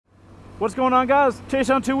What's going on, guys?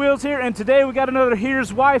 Chaseontwowheels here, and today we got another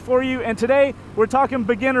Here's Why for you, and today we're talking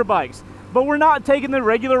beginner bikes. But we're not taking the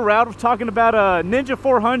regular route of talking about a Ninja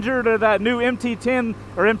 400 or that new MT10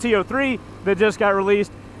 or MT03 that just got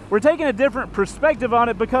released. We're taking a different perspective on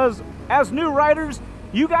it because as new riders,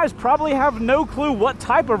 you guys probably have no clue what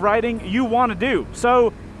type of riding you want to do.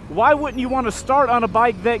 So why wouldn't you want to start on a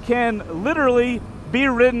bike that can literally be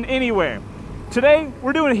ridden anywhere? Today,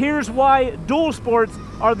 we're doing Here's Why Dualsports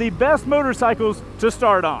are the best motorcycles to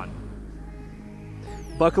start on.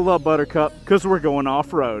 Buckle up, Buttercup, because we're going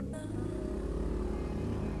off-road.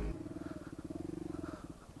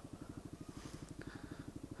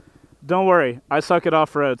 Don't worry, I suck at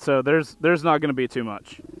off-road, so there's not going to be too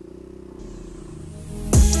much.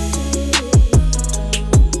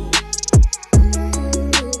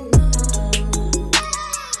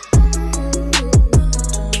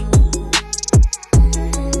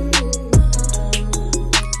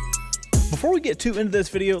 Before we get too into this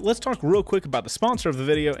video, let's talk real quick about the sponsor of the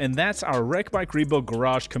video, and that's our Wreck Bike Rebuild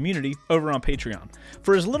Garage community over on Patreon.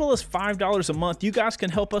 For as little as $5 a month, you guys can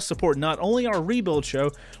help us support not only our rebuild show,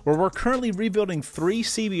 where we're currently rebuilding 3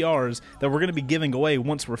 CBRs that we're going to be giving away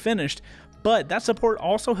once we're finished, but that support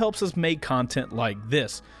also helps us make content like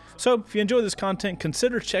this. So if you enjoy this content,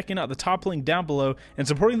 consider checking out the top link down below and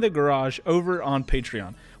supporting the garage over on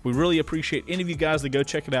Patreon. We really appreciate any of you guys that go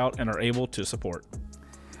check it out and are able to support.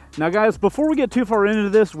 Now guys, before we get too far into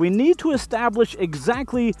this, we need to establish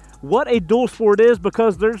exactly what a dual sport is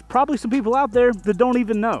because there's probably some people out there that don't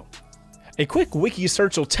even know. A quick wiki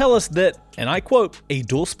search will tell us that, and I quote, "A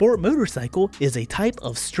dual sport motorcycle is a type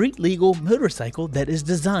of street legal motorcycle that is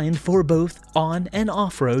designed for both on and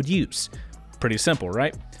off-road use." Pretty simple,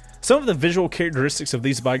 right? Some of the visual characteristics of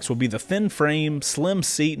these bikes will be the thin frame, slim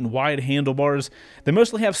seat, and wide handlebars. They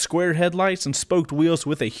mostly have square headlights and spoked wheels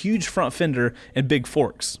with a huge front fender and big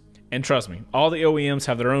forks. And trust me, all the OEMs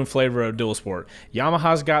have their own flavor of dual sport.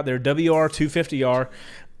 Yamaha's got their WR250R.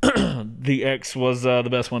 The X was the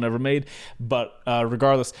best one ever made, but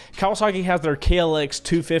regardless, Kawasaki has their KLX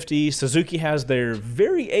 250, Suzuki has their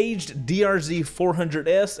very aged DRZ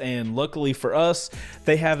 400S, and luckily for us,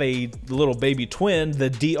 they have a little baby twin, the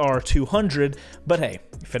DR 200, but hey,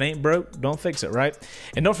 if it ain't broke, don't fix it, right?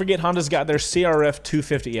 And don't forget, Honda's got their CRF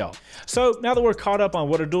 250L. So now that we're caught up on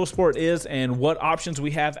what a dual sport is and what options we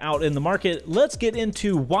have out in the market, let's get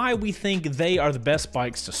into why we think they are the best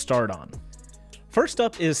bikes to start on. First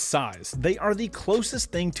up is size. They are the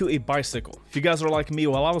closest thing to a bicycle. If you guys are like me,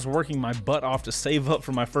 while I was working my butt off to save up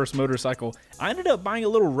for my first motorcycle, I ended up buying a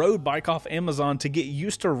little road bike off Amazon to get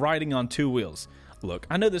used to riding on 2 wheels. Look,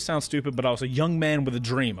 I know this sounds stupid, but I was a young man with a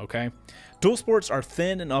dream, okay? Dual sports are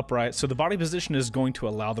thin and upright, so the body position is going to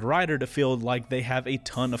allow the rider to feel like they have a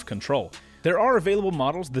ton of control. There are available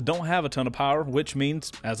models that don't have a ton of power, which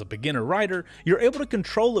means, as a beginner rider, you're able to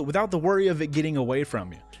control it without the worry of it getting away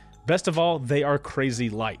from you. Best of all, they are crazy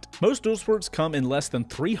light. Most dual sports come in less than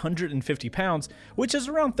 350 pounds, which is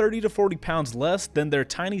around 30 to 40 pounds less than their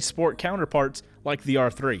tiny sport counterparts like the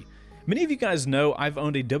R3. Many of you guys know I've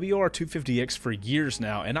owned a WR250X for years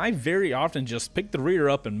now, and I very often just pick the rear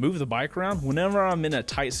up and move the bike around whenever I'm in a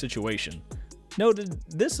tight situation. Noted,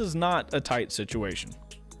 this is not a tight situation.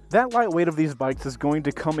 That lightweight of these bikes is going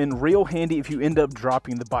to come in real handy if you end up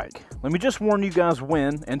dropping the bike. Let me just warn you guys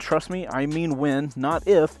when, and trust me, I mean when, not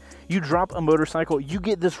if, you drop a motorcycle, you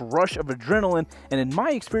get this rush of adrenaline, and in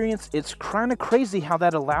my experience, it's kind of crazy how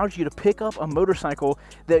that allows you to pick up a motorcycle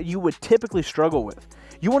that you would typically struggle with.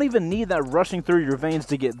 You won't even need that rushing through your veins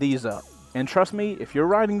to get these up. And trust me, if you're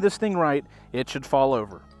riding this thing right, it should fall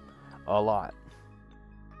over. A lot.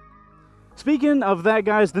 Speaking of that,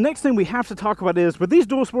 guys, the next thing we have to talk about is, with these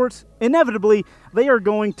dual sports, inevitably, they are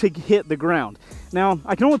going to hit the ground. Now,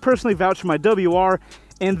 I can only personally vouch for my WR,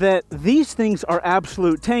 and that these things are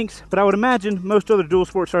absolute tanks, but I would imagine most other dual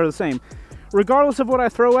sports are the same. Regardless of what I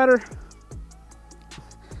throw at her,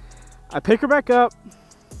 I pick her back up,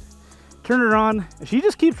 turn her on, and she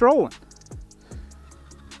just keeps rolling.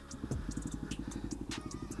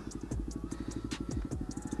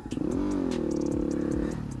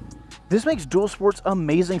 This makes dual sports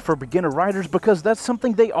amazing for beginner riders because that's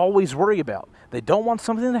something they always worry about. They don't want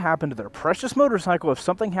something to happen to their precious motorcycle if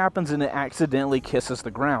something happens and it accidentally kisses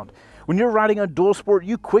the ground. When you're riding a dual sport,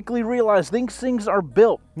 you quickly realize these things are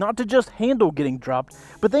built not to just handle getting dropped,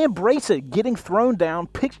 but they embrace it, getting thrown down,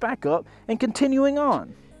 picked back up, and continuing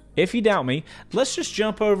on. If you doubt me, let's just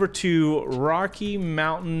jump over to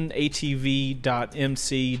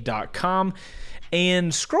RockyMountainATV.mc.com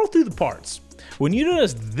and scroll through the parts. When you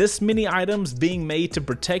notice this many items being made to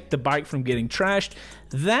protect the bike from getting trashed,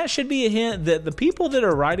 that should be a hint that the people that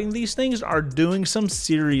are riding these things are doing some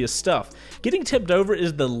serious stuff. Getting tipped over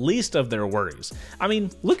is the least of their worries. I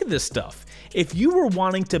mean, look at this stuff. If you were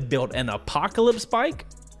wanting to build an apocalypse bike,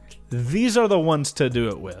 these are the ones to do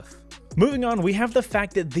it with. Moving on, we have the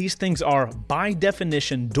fact that these things are, by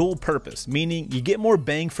definition, dual purpose, meaning you get more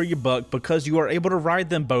bang for your buck because you are able to ride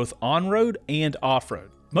them both on-road and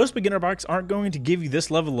off-road. Most beginner bikes aren't going to give you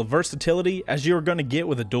this level of versatility as you are going to get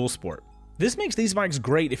with a Dualsport. This makes these bikes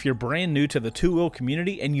great if you're brand new to the two-wheel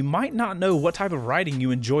community and you might not know what type of riding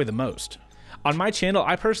you enjoy the most. On my channel,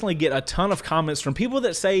 I personally get a ton of comments from people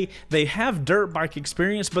that say they have dirt bike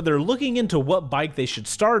experience, but they're looking into what bike they should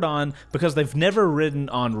start on because they've never ridden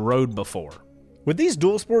on road before. With these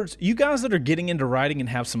Dualsports, you guys that are getting into riding and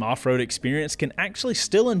have some off-road experience can actually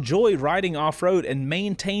still enjoy riding off-road and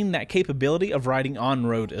maintain that capability of riding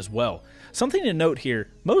on-road as well. Something to note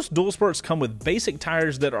here, most Dualsports come with basic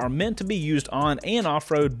tires that are meant to be used on and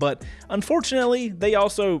off-road, but unfortunately, they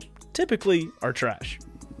also typically are trash.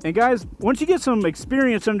 And guys, once you get some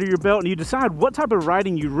experience under your belt and you decide what type of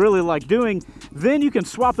riding you really like doing, then you can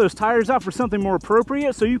swap those tires out for something more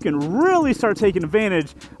appropriate so you can really start taking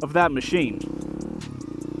advantage of that machine.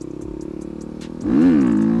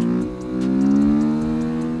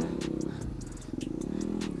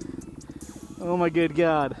 Oh my good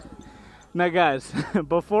God. Now guys,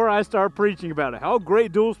 before I start preaching about it, how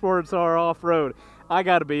great Dualsports are off-road, I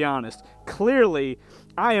gotta be honest. Clearly,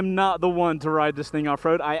 I am not the one to ride this thing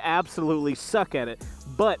off-road. I absolutely suck at it.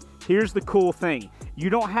 But here's the cool thing. You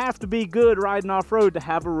don't have to be good riding off-road to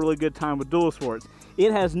have a really good time with Dualsports.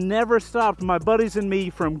 It has never stopped my buddies and me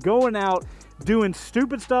from going out, doing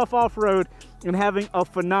stupid stuff off-road, and having a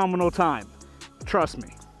phenomenal time. Trust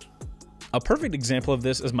me. A perfect example of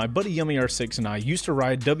this is my buddy Yamaha R3 and I used to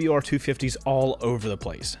ride WR250s all over the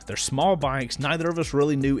place. They're small bikes, neither of us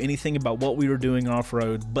really knew anything about what we were doing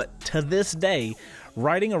off-road, but to this day,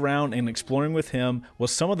 riding around and exploring with him was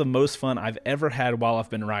some of the most fun I've ever had while I've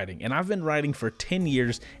been riding, and I've been riding for 10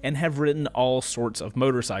 years and have ridden all sorts of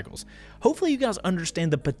motorcycles. Hopefully you guys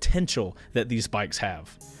understand the potential that these bikes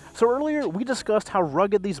have. So earlier we discussed how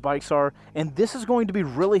rugged these bikes are, and this is going to be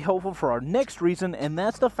really helpful for our next reason, and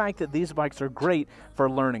that's the fact that these bikes are great for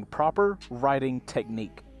learning proper riding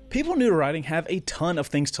technique. People new to riding have a ton of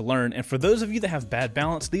things to learn, and for those of you that have bad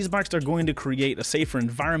balance, these bikes are going to create a safer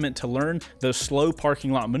environment to learn those slow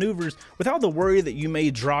parking lot maneuvers without the worry that you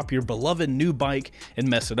may drop your beloved new bike and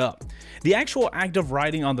mess it up. The actual act of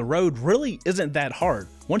riding on the road really isn't that hard.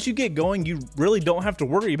 Once you get going, you really don't have to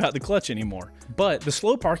worry about the clutch anymore. But the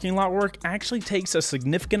slow parking lot work actually takes a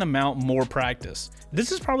significant amount more practice.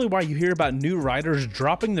 This is probably why you hear about new riders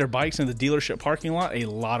dropping their bikes in the dealership parking lot a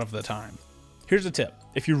lot of the time. Here's a tip.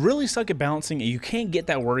 If you really suck at balancing and you can't get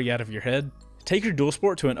that worry out of your head, take your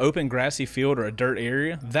Dualsport to an open grassy field or a dirt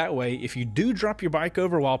area. That way, if you do drop your bike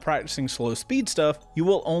over while practicing slow speed stuff, you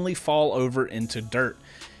will only fall over into dirt.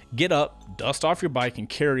 Get up, dust off your bike, and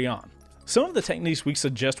carry on. Some of the techniques we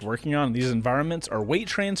suggest working on in these environments are weight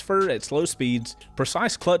transfer at slow speeds,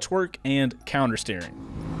 precise clutch work, and counter steering.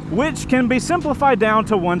 Which can be simplified down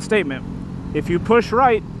to one statement. If you push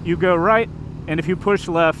right, you go right, and if you push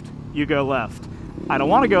left, you go left. I don't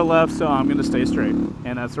want to go left, so I'm going to stay straight,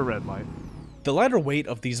 and that's a red light. The lighter weight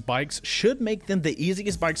of these bikes should make them the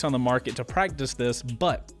easiest bikes on the market to practice this,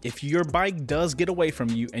 but if your bike does get away from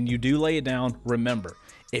you and you do lay it down, remember,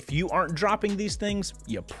 if you aren't dropping these things,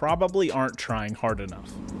 you probably aren't trying hard enough.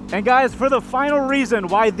 And guys, for the final reason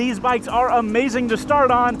why these bikes are amazing to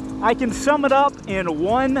start on, I can sum it up in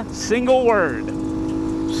one single word: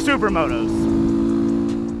 supermotos.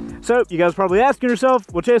 So you guys are probably asking yourself,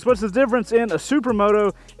 well Chase, what's the difference in a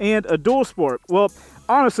supermoto and a Dualsport? Well,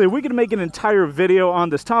 honestly, we could make an entire video on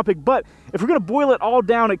this topic, but if we're gonna boil it all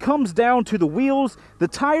down, it comes down to the wheels, the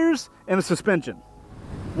tires, and the suspension.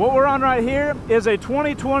 What we're on right here is a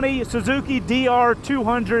 2020 Suzuki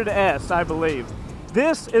DR200S, I believe.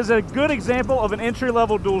 This is a good example of an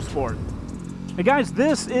entry-level Dualsport. And guys,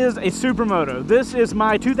 this is a supermoto. This is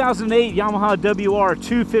my 2008 Yamaha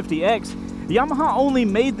WR250X. Yamaha only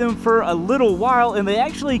made them for a little while, and they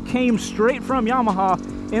actually came straight from Yamaha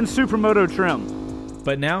in supermoto trim.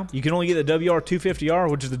 But now you can only get the WR250R,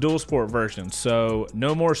 which is the Dualsport version, so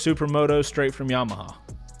no more supermoto straight from Yamaha.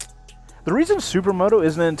 The reason supermoto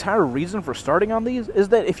is an entire reason for starting on these is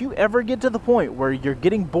that if you ever get to the point where you're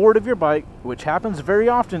getting bored of your bike, which happens very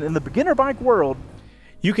often in the beginner bike world,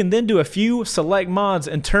 you can then do a few select mods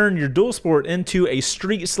and turn your Dualsport into a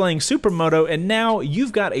street slaying supermoto, and now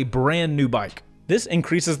you've got a brand new bike. This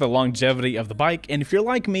increases the longevity of the bike, and if you're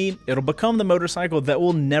like me, it'll become the motorcycle that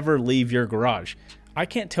will never leave your garage. I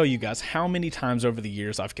can't tell you guys how many times over the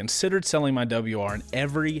years I've considered selling my WR, and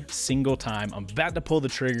every single time I'm about to pull the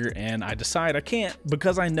trigger and I decide I can't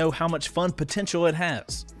because I know how much fun potential it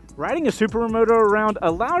has. Riding a supermoto around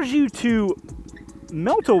allows you to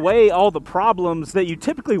melt away all the problems that you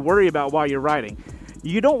typically worry about while you're riding.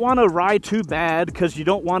 You don't want to ride too bad because you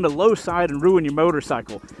don't want to low side and ruin your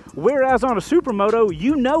motorcycle. Whereas on a supermoto,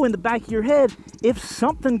 you know in the back of your head, if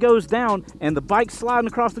something goes down and the bike's sliding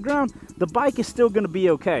across the ground, the bike is still going to be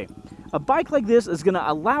okay. A bike like this is going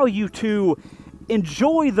to allow you to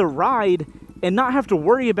enjoy the ride and not have to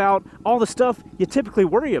worry about all the stuff you typically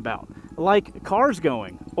worry about, like cars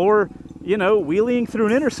going or, you know, wheeling through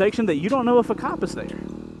an intersection that you don't know if a cop is there.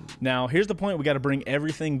 Now, here's the point: we got to bring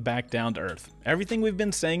everything back down to earth. Everything we've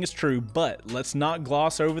been saying is true, but let's not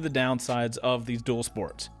gloss over the downsides of these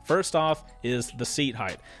Dualsports. First off is the seat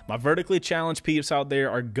height. My vertically challenged peeps out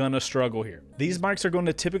there are gonna struggle here. These bikes are going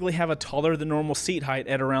to typically have a taller than normal seat height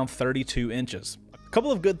at around 32 inches. A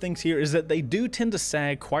couple of good things here is that they do tend to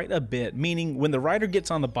sag quite a bit, meaning when the rider gets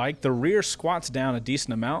on the bike, the rear squats down a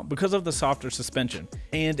decent amount because of the softer suspension.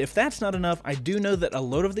 And if that's not enough, I do know that a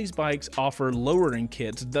load of these bikes offer lowering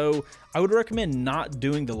kits, though I would recommend not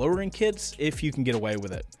doing the lowering kits if you can get away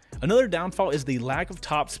with it. Another downfall is the lack of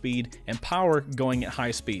top speed and power going at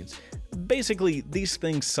high speeds. Basically, these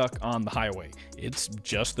things suck on the highway. It's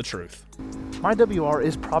just the truth. My WR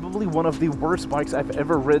is probably one of the worst bikes I've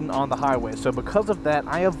ever ridden on the highway, so because of that,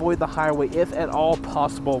 I avoid the highway if at all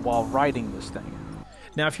possible while riding this thing.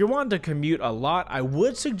 Now, if you're wanting to commute a lot, I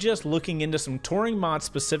would suggest looking into some touring mods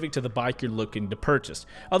specific to the bike you're looking to purchase.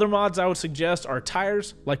 Other mods I would suggest are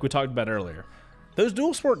tires, like we talked about earlier. Those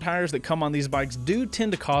Dualsport tires that come on these bikes do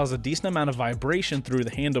tend to cause a decent amount of vibration through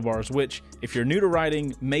the handlebars, which, if you're new to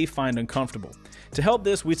riding, may find uncomfortable. To help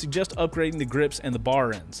this, we suggest upgrading the grips and the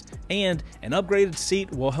bar ends, and an upgraded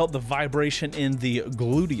seat will help the vibration in the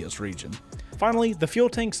gluteus region. Finally, the fuel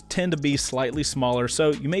tanks tend to be slightly smaller,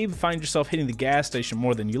 so you may even find yourself hitting the gas station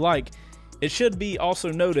more than you like. It should be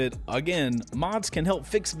also noted, again, mods can help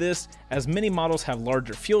fix this as many models have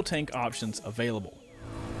larger fuel tank options available.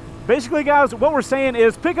 Basically, guys, what we're saying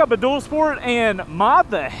is pick up a Dualsport and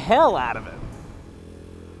mod the hell out of it.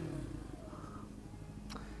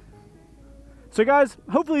 So guys,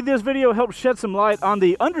 hopefully this video helps shed some light on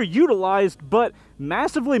the underutilized but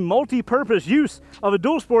massively multi-purpose use of a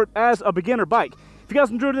Dualsport as a beginner bike. If you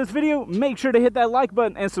guys enjoyed this video, make sure to hit that like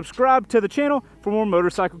button and subscribe to the channel for more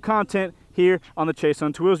motorcycle content here on the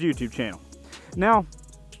Chaseontwowheels YouTube channel. Now,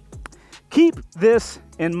 keep this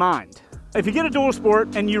in mind. If you get a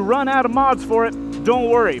Dualsport and you run out of mods for it, don't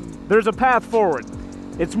worry. There's a path forward.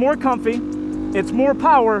 It's more comfy, it's more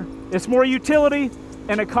power, it's more utility,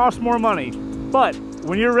 and it costs more money. But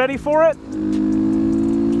when you're ready for it,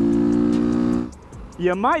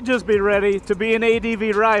 you might just be ready to be an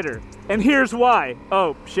ADV rider. And here's why.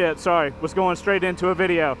 Oh, shit, sorry. Was going straight into a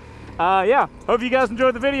video. Yeah, hope you guys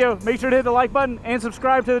enjoyed the video. Make sure to hit the like button and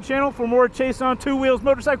subscribe to the channel for more Chaseontwowheels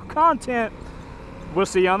motorcycle content. We'll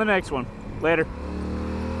see you on the next one. Later.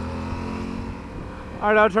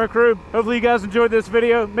 All right, R3 crew, hopefully you guys enjoyed this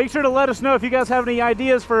video. Make sure to let us know if you guys have any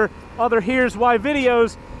ideas for other Here's Why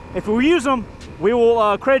videos. If we use them, we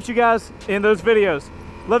will credit you guys in those videos.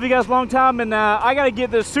 Love you guys long time, and I gotta get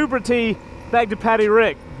this Super T back to Patty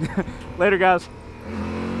Rick. Later, guys.